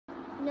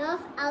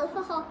Nerf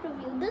Alphahawk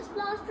review. This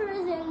blaster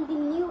is in the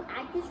new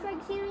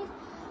AccuStrike series,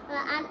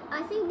 and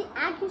I think the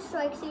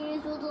AccuStrike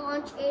series will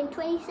launch in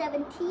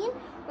 2017.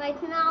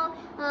 Right now,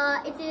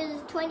 it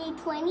is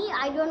 2020.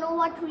 I don't know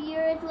what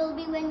year it will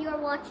be when you're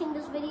watching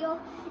this video.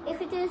 If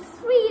it is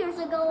 3 years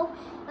ago,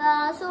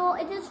 so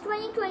it is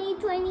 2020,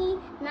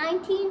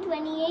 2019,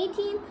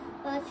 2018,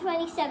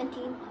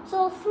 2017.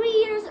 So 3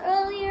 years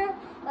earlier,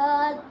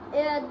 the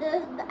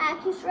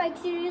AccuStrike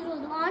series was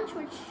launched,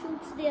 which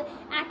shoots the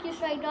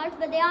AccuStrike darts,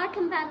 but they are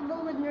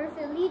compatible with Nerf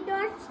Elite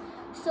darts.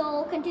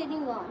 So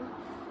continuing on.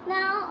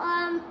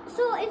 Now,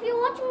 so if you're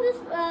watching this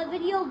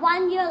video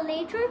 1 year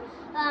later,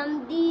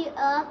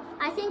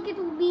 I think it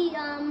will be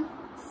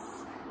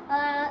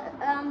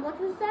what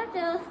was that?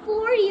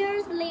 4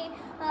 years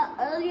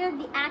earlier,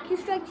 the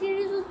AccuStrike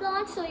series was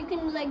launched. So you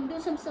can like do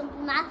some simple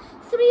math.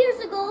 3 years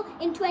ago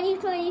in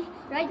 2020,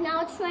 right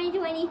now it's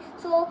 2020.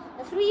 So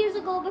 3 years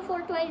ago,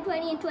 before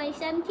 2020 in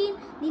 2017,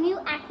 the new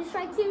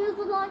AccuStrike series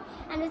was launched,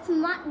 and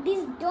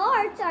these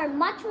darts are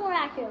much more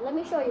accurate. Let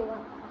me show you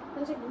one.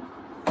 1 second.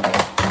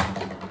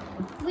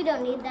 We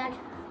don't need that.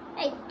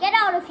 Hey, get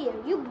out of here.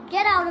 You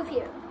get out of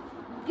here.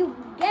 You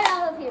get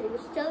out of here, you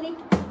silly.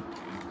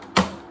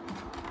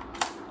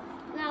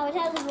 Now it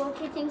has a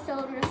rotating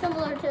cylinder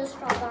similar to a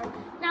straw dart.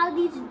 Now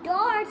these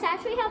darts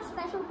actually have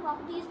special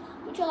properties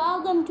which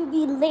allow them to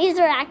be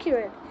laser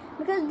accurate,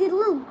 because the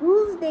little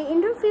grooves, they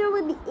interfere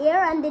with the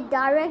air and they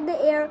direct the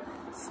air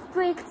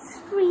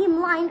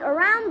streamlined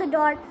around the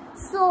dart,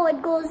 so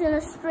it goes in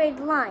a straight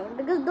line.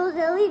 Because those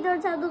LED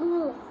darts have those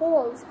little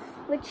holes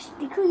which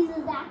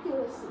decreases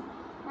accuracy.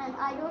 And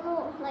I don't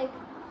know like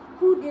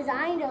who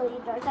designed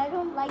LED darts. I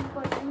don't like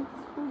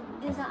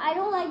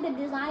the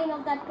design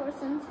of that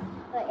person's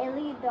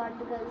LED dart,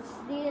 because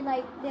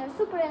they're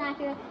super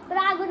inaccurate. But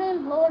I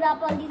wouldn't load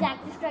up on these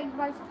AccuStrike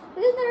darts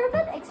because they're a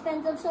bit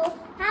expensive. So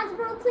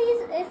Hasbro,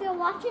 please, if you're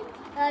watching,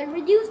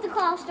 reduce the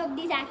cost of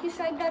these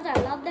AccuStrike darts. I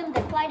love them.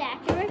 They're quite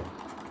accurate.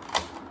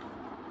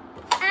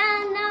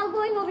 And now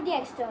going over the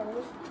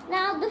externals.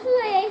 Now this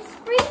is a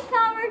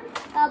spring-powered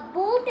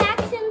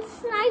bolt-action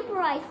sniper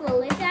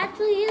rifle. It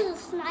actually is a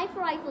sniper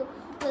rifle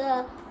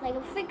with like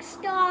a fixed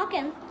stock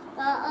and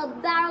a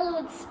barrel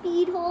with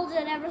speed holes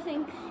and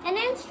everything. An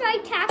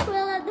end-strike tack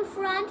rail at the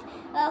front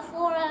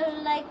for a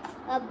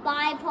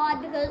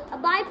bipod, because a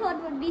bipod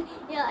would be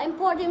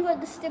important for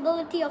the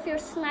stability of your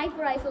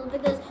sniper rifle,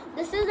 because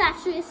this is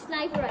actually a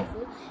sniper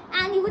rifle.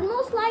 And you would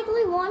most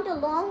likely want a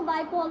long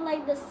bipod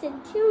like the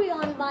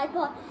Centurion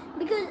bipod,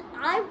 because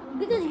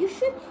you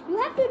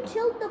have to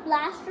tilt the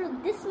blaster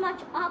this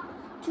much up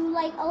you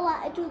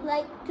have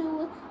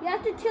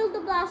to tilt the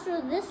blaster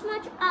this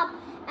much up,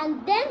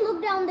 and then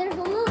look down. There's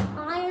a little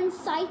iron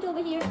sight over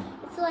here.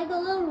 It's like a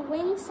little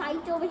ring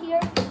sight over here,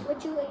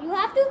 which you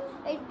have to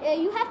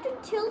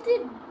tilt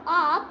it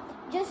up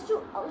just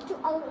to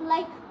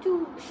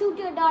shoot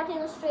your dart in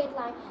a straight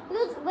line.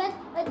 Because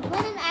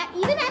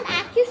even an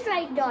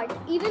AccuStrike dart,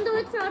 even though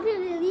it's not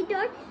an elite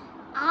dart,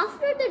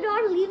 after the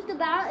dart leaves the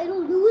barrel,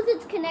 it'll lose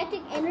its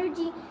kinetic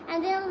energy,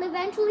 and then it'll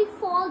eventually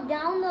fall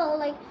down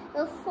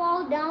it'll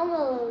fall down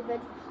a little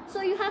bit.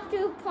 So you have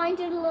to point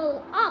it a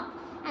little up,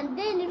 and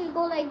then it'll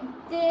go like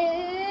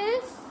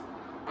this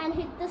and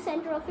hit the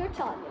center of your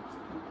target.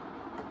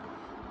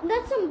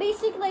 That's some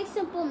basic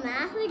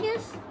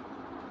methodology,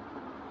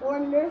 or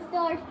Nerf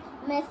dart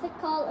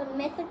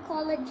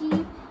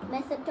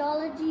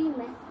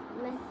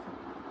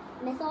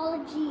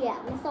mythology.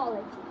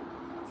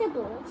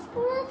 Simple. It's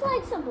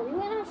like simple. You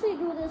can actually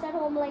do this at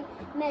home, like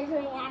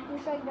measuring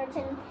AccuStrike darts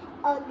and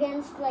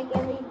against like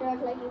elite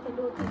dart. Like you can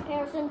do a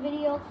comparison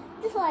video.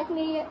 Just like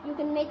me, you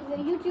can make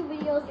YouTube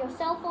videos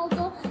yourself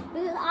also.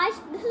 Because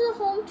this is a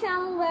home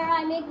channel where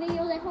I make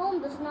videos at home.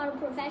 This is not a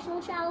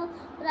professional channel,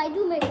 but I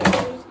do make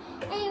videos.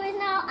 Anyways,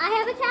 now I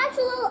have attached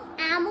a little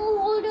ammo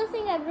holder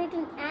thing. I've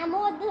written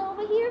ammo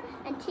over here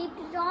and taped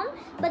it on.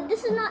 But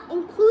this is not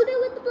included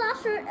with the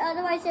blaster.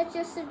 Otherwise, it's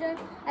just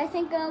I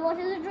think what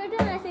is it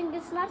written? I think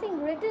it's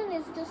nothing written.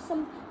 It's just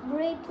some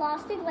gray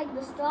plastic like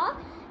the straw.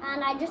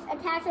 And I just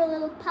attached a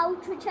little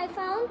pouch which I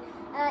found.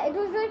 It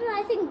was written,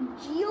 I think,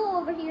 Geo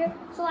over here,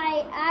 so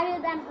I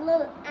added that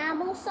little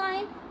ammo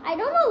sign. I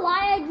don't know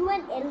why I drew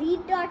an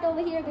elite dart over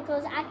here,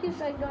 because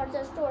AccuStrike darts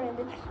are stored in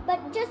it.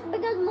 But just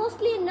because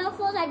mostly in Nerf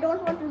wars, I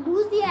don't want to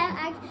lose the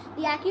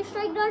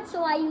AccuStrike dart,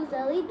 so I use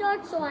elite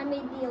dart, so I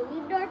made the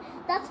elite dart.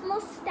 That's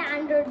most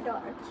standard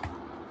dart.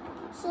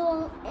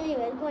 So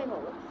anyways, going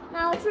over.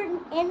 Now it's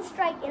written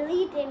N-Strike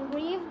Elite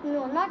engraved.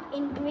 No, not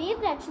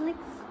engraved actually.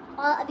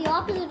 The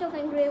opposite of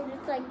engraved.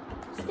 It's like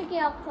sticking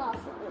out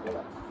plastic.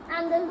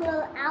 And there's a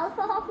little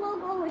Alphahawk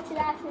logo, which is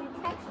actually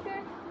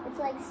textured. It's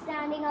like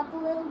standing up a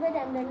little bit,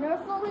 and the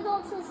Nerf logo is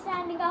also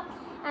standing up,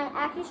 and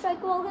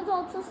AccuStrike logo is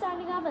also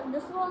standing up, and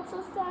this is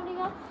also standing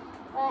up.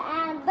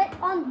 But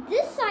on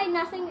this side,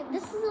 nothing.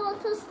 This is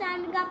also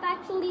standing up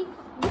actually.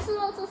 This is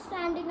also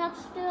standing up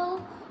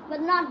still, but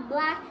not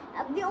black.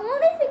 The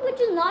only thing which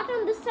is not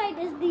on this side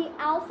is the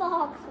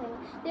Alphahawk thing.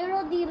 There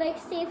are the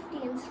safety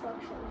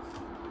instructions.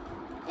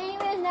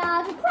 Anyways,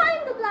 now to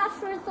prime the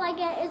blaster, it's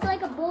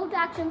like a bolt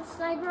action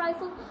sniper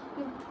rifle.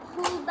 You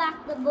pull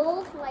back the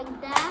bolt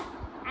like that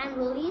and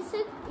release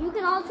it. You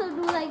can also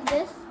do like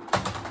this.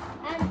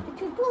 And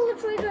to pull the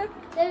trigger,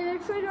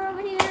 there's a trigger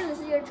over here. This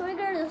is your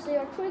trigger. This is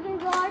your trigger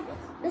guard.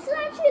 This is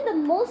actually the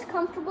most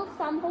comfortable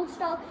thumb hold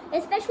style,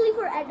 especially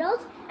for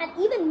adults. And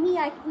even me,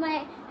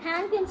 my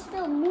hand can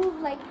still move,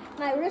 like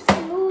my wrist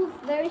can move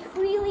very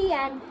freely,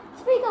 and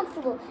it's pretty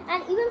comfortable.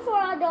 And even for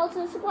adults,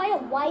 it's quite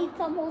a wide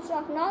thumb hold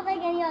style, not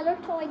like any other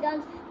toy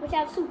guns which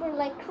have super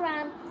like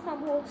cramped thumb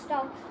hold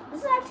style.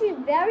 This is actually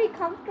very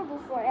comfortable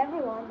for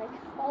everyone, like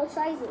all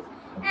sizes.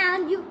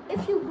 And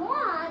if you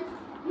want,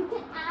 you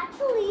can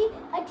actually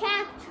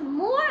attach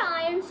more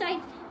iron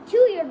sights to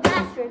your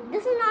blaster.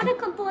 This is not a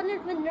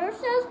component with Nerf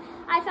cells.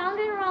 I found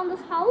it around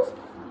this house,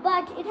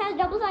 but it has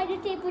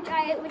double-sided tape which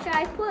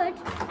I put,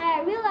 and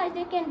I realized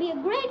it can be a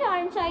great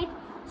iron sight.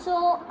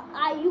 So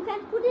you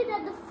can put it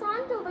at the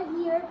front over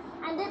here,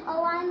 and then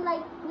align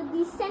like with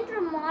these center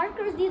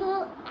markers, these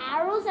little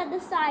arrows at the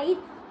side,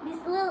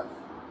 these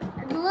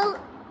little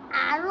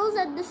arrows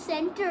at the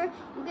center.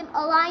 You can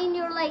align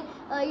your the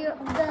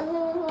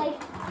little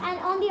and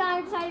on the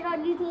iron side are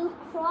these little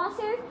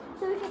crosshairs,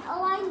 so you can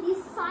align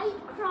these side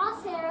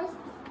crosshairs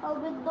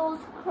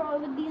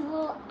with these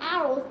little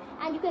arrows,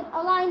 and you can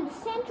align the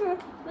center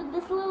with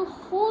this little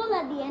hole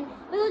at the end,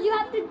 because you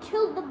have to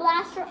tilt the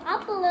blaster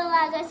up a little,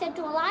 as I said,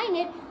 to align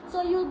it,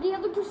 so you'll be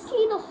able to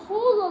see the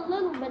hole a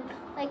little bit.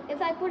 Like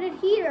if I put it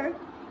here,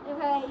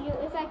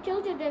 if I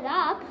tilted it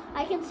up,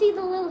 I can see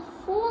the little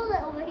hole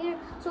over here,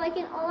 so I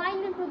can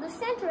align it with the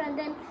center and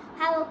then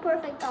have a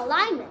perfect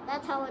alignment.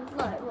 That's how it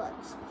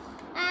works.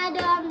 And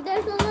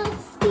there's a little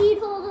speed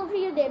holes over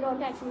here. They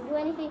don't actually do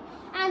anything.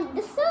 And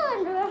the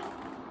cylinder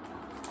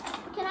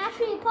can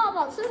actually pop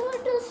out, similar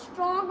to the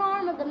strong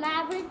arm of the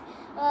Maverick.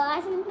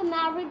 I think the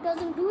Maverick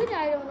doesn't do it,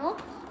 I don't know.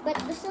 But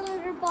the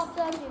cylinder pops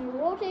out. You can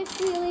rotate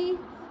freely.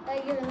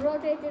 You can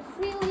rotate it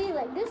freely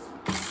like this.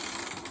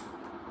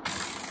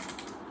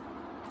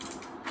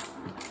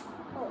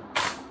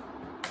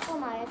 Oh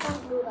my, I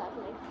can't do that.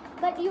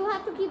 But you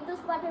have to keep this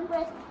button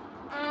pressed,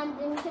 and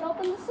then you can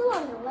open the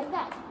cylinder like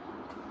that.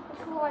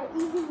 It's more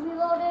easy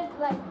reloaded.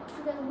 Like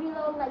you can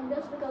reload like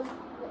this, because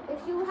if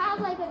you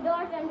have like a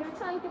dart and you're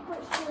trying to push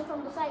it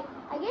from the side,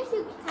 I guess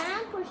you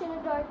can push in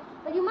a dart,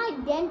 but you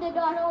might dent the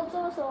dart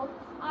also. So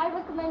I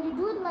recommend you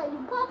do it like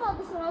you pop out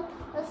the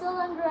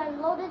cylinder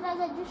and load it as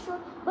I just showed.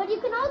 But you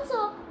can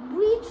also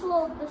breech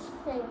load this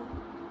thing.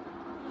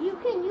 You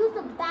can use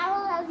the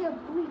barrel as your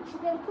breech. You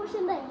can push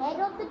in the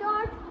head of the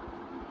dart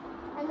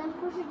and then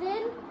push it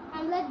in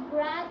and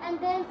and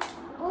then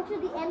go to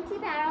the empty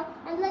barrel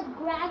and let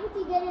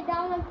gravity get it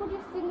down, and put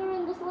your finger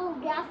in this little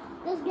gap.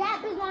 This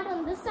gap is not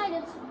on this side,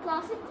 it's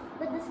plastic,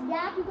 but this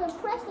gap, you can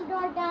press the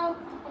dart down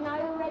and now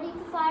you're ready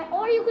to fire.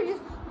 Or you could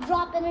just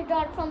drop in a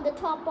dart from the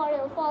top part,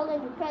 it'll fall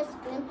and you press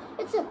it in.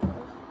 It's simple.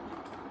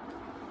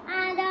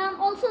 And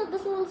also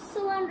this little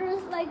cylinder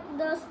is like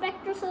the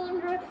Spectre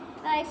cylinder,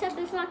 except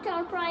it's not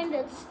town primed.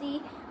 It's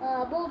the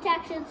bolt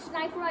action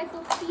sniper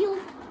rifle field.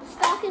 The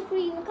stock is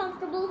pretty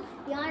comfortable.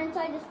 The iron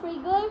sight is pretty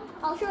good.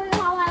 I'll show you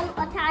how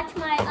I'll attach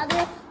my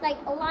other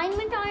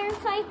alignment iron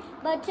sight.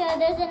 But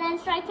there's an end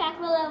strike tack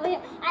wheel over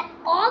here, and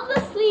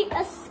obviously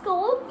a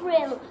scope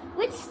rail.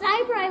 Which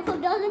sniper rifle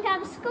doesn't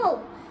have a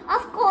scope?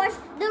 Of course,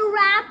 the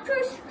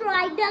Raptor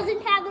Strike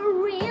doesn't have a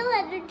rail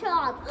at the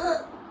top.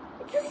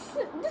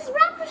 This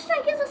Raptor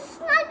Strike is a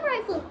sniper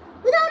rifle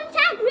without a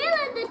tack rail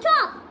at the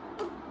top.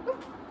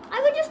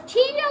 I would just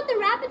change out the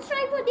Rapid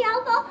Strike for the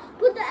Alpha,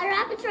 put the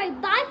Rapid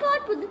Strike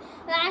bipod,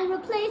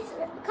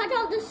 cut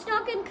out the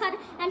stock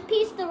and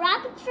paste the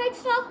Rapid Strike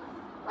stock.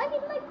 I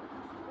mean, like,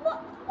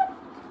 what?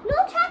 No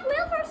tack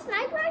rail for a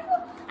sniper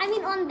rifle? I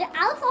mean, on the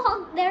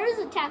Alphahawk there is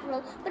a tack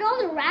rail, but on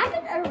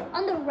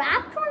the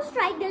Raptor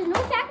Strike there's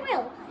no tack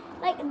rail.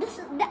 Like the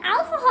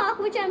Alphahawk,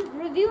 which I'm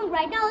reviewing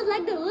right now, is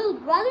like the little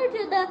brother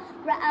to the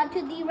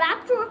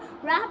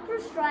Raptor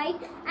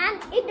Strike,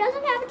 and it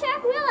doesn't have a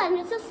tack rail, and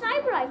it's a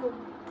sniper rifle.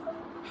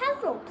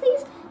 Hasbro,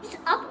 please just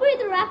upgrade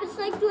the Rapid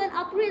Strike to an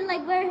upgrade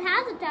like where it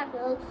has a tack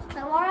rail,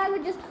 or I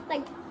would just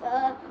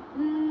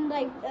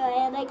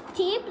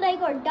tape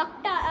or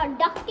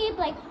duct tape.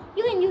 Like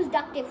you can use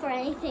duct tape for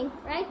anything,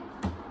 right?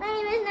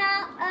 Anyways,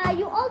 now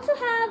you also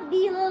have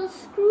the little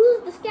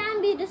screws. This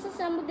can be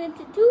disassembled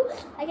into two.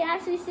 I can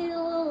actually see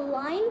the little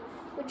line,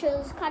 which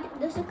is cut.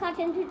 This is cut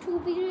into two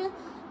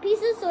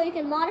pieces, so you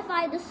can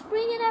modify the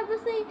spring and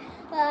everything.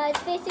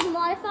 It's basically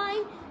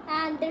modifying.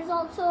 And there's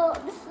also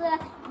this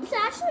is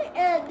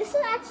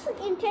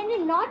actually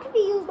intended not to be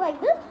used like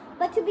this,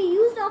 but to be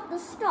used off the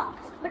stock.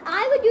 But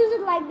I would use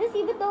it like this,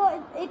 even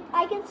though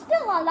I can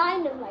still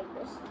align it like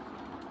this.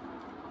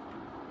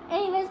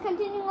 Anyways,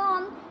 continuing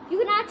on, you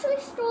can actually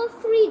store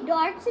 3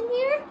 darts in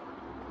here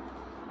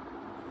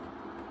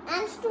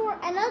and store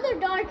another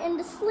dart in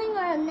the sling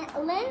or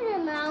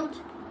lanyard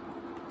mount,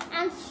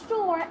 and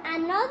store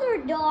another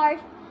dart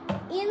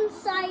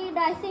inside.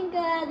 I think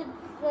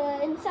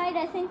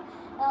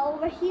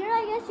over here,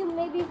 I guess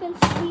maybe you can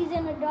squeeze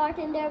in a dart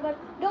in there, but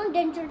don't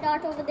dent your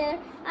dart over there.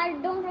 I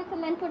don't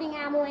recommend putting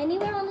ammo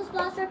anywhere on this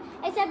blaster,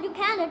 except you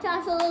can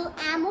attach a little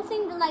ammo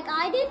thing like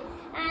I did,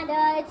 and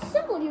it's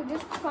simple. You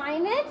just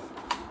prime it.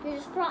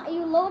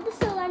 You load the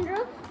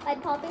cylinder by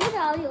popping it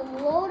out. You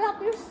load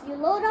up your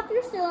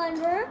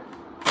cylinder.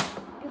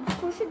 You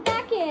push it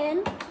back in.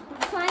 You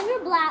prime your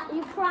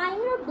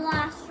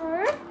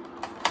blaster.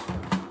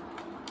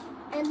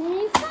 And then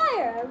you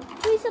fire.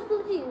 Pretty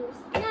simple to use.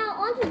 Now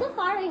onto the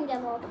firing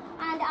demo,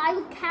 and I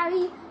will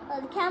carry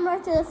the camera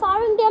to the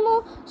firing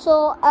demo.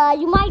 So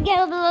you might get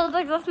a little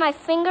bit of my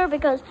finger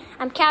because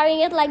I'm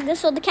carrying it like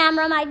this, so the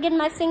camera might get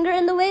my finger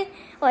in the way.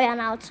 Oh yeah,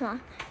 now it's not.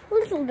 A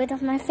little bit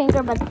of my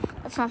finger, but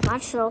that's not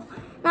much. So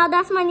now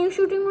that's my new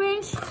shooting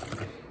range.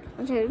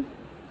 Okay.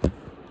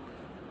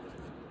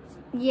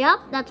 Yep,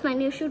 that's my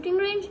new shooting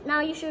range. Now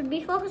you should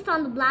be focused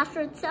on the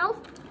blaster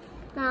itself.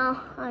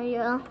 Now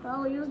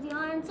I'll use the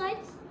iron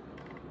sights.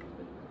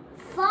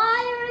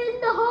 Fire in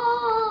the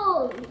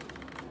hole!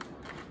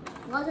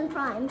 Wasn't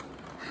primed.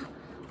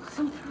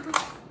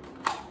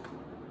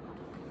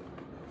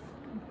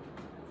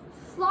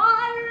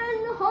 Fire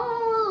in the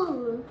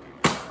hole!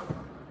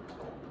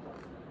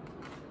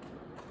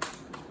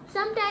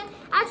 Sometimes,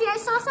 actually I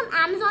saw some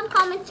Amazon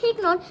comments,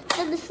 take note,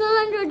 that the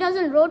cylinder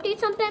doesn't rotate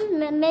sometimes.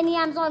 Many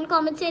Amazon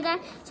comments say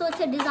that. So it's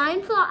a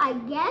design flaw, I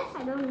guess.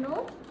 I don't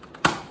know.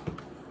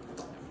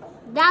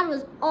 That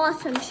was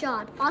awesome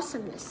shot.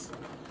 Awesomeness.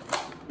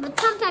 But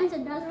sometimes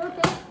it does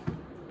rotate.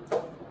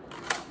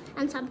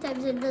 And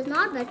sometimes it does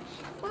not, but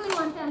only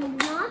one time it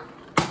does not.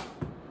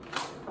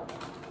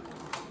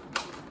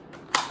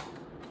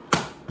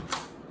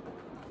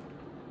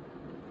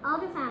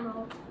 Out of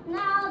ammo.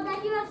 Now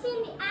that you have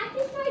seen the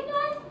active strike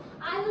darts,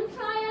 I will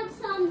try out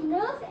some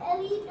Nerf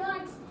Elite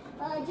darts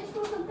just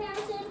for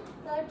comparison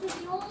to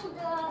the old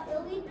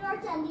Elite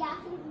darts and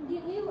the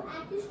new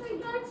active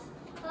strike darts.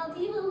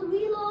 We will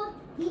reload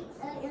the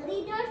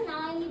Elite darts. Now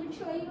I'm even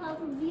showing you how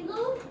to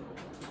reload.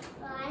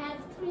 I have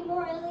 3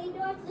 more Elite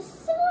darts. The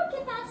similar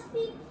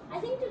capacity, I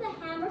think, to the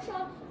hammer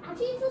shot.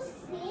 Actually, it's the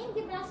same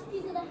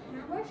capacity to the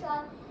hammer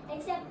shot,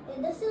 except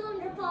the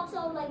cylinder pops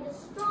out like the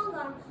strong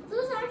arm. So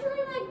it's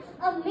actually like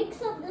a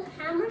mix of the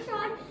hammer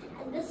shot,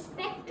 the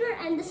Spectre,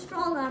 and the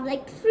strong arm.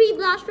 Like 3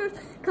 blasters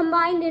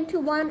combined into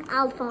one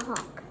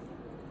Alphahawk.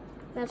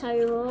 That's how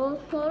you roll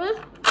it.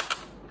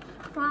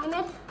 Prime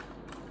it.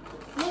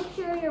 Make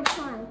sure you're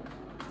primed.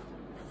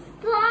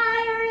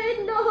 Fire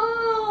in the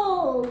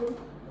hole!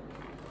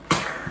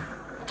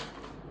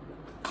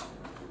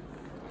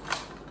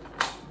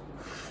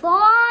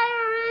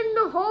 Fire in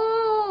the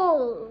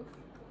hole!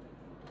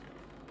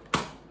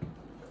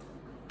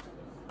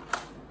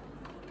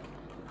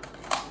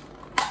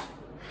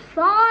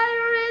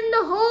 Fire in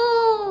the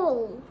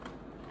hole!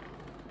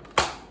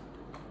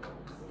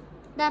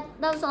 That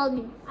was all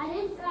me. I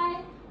didn't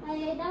try.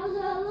 That was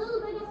a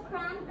little bit of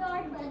crank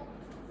dart, but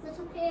that's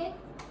okay.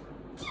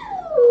 Pew!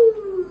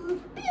 Pew,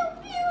 pew,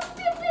 pew,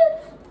 pew,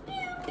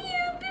 pew, pew,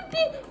 pew,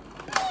 pew,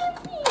 pew,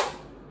 pew.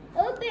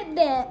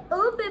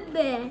 Oh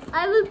baby,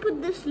 I will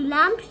put this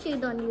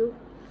lampshade on you.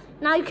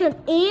 Now you can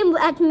aim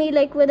at me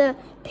like with a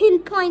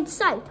pinpoint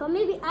sight, or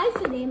maybe I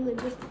should aim with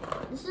this.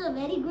 This is a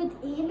very good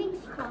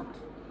aiming spot.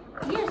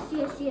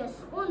 Yes.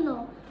 Oh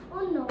no.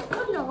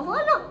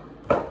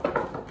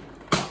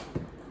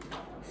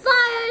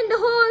 Fire in the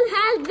hole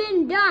has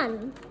been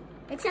done.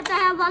 Except I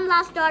have one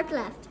last dart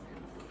left.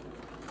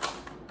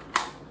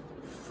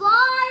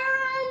 Fire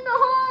in the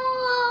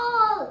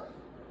hole!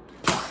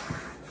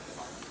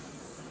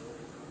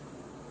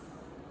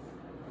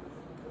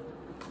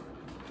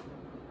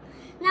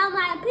 Now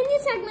my opinion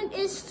segment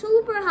is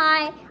super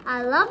high.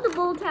 I love the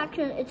bolt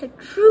action. It's a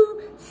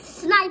true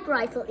sniper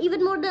rifle,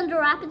 even more than the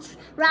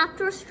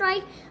Raptor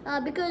Strike,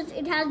 because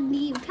it has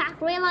the attack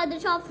rail at the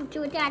top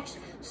to attach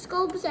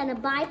scopes and a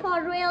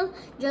bipod rail,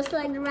 just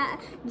like the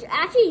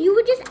actually you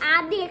would just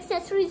add the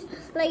accessories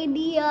like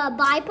the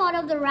bipod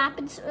of the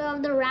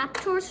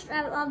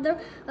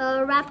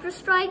Raptor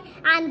Strike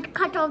and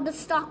cut off the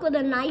stock with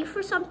a knife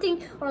or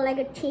something, or like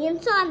a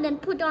chainsaw, and then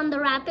put on the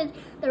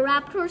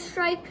Raptor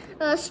Strike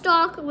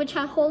stock, which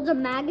holds a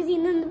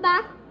magazine in the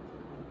back.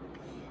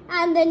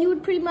 And then you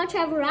would pretty much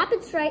have a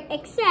rapid strike,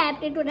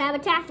 except it would have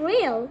attack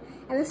rail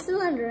and a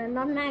cylinder and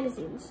not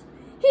magazines.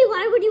 Hey,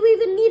 why would you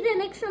even need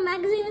an extra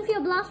magazine if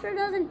your blaster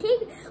doesn't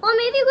take it? Or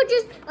maybe you could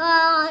just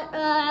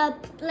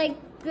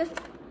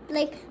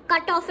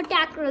cut off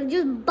attack rail,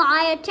 just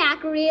buy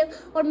attack rail,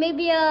 or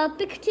maybe a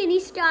Picatinny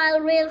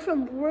style rail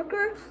from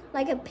Worker,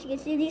 like a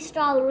Picatinny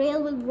style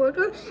rail with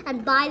Worker,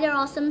 and buy their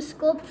awesome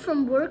scopes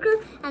from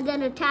Worker and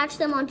then attach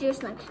them onto your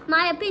sniper.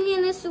 My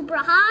opinion is super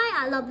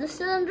high. I love the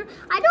cylinder.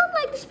 I don't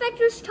like the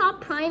Spectre's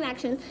top prime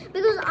action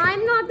because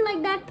I'm not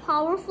like that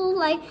powerful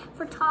like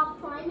for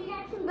top priming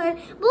action, but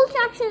bolt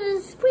action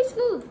is pretty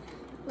smooth.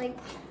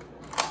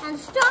 And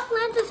stock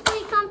length is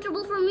pretty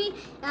comfortable for me,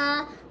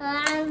 and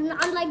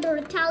unlike the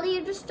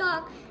Retaliator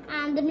stock.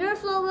 And the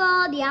Nerf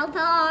logo, the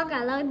Alphahawk,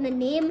 I love the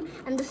name,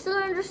 and the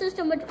cylinder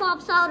system which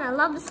pops out. I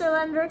love the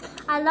cylinder.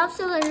 I love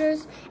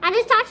cylinders. And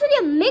it's actually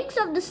a mix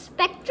of the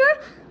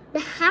Spectre, the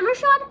Hammer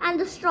Shot, and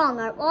the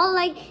Stronger, all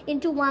like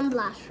into one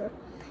blaster.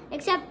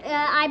 Except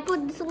I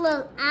put this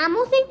little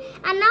ammo thing,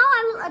 and now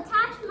I will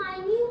attach my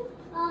new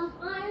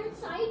iron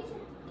sight,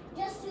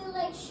 just to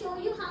like show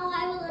you how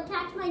I will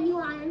attach my new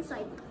iron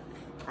sight.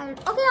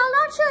 Okay, I'll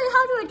not show you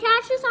how to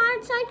attach this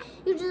iron sight.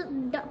 You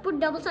just put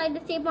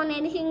double-sided tape on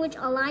anything which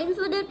aligns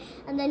with it,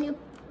 and then you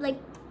like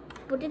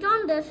put it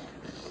on this,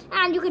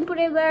 and you can put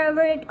it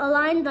wherever it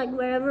aligns, like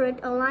wherever it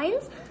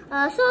aligns.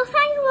 So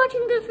thank you for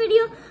watching this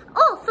video.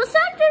 Oh, for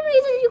certain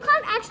reasons you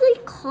can't actually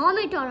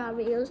comment on our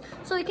videos,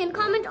 so you can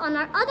comment on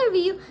our other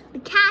video, the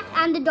cat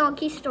and the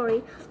donkey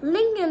story.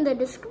 Link in the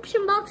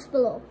description box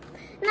below.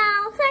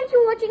 Now, thank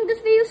you for watching this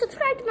video.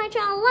 Subscribe to my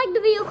channel, like the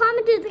video,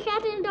 comment to the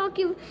cat and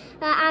donkey,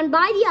 and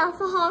buy the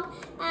Alphahawk.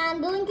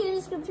 And the link in the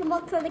description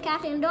box for the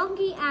cat and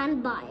donkey.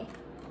 And bye.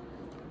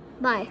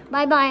 Bye.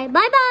 Bye. Bye. Bye.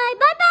 Bye.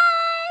 Bye.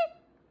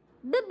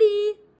 Bye. Bye.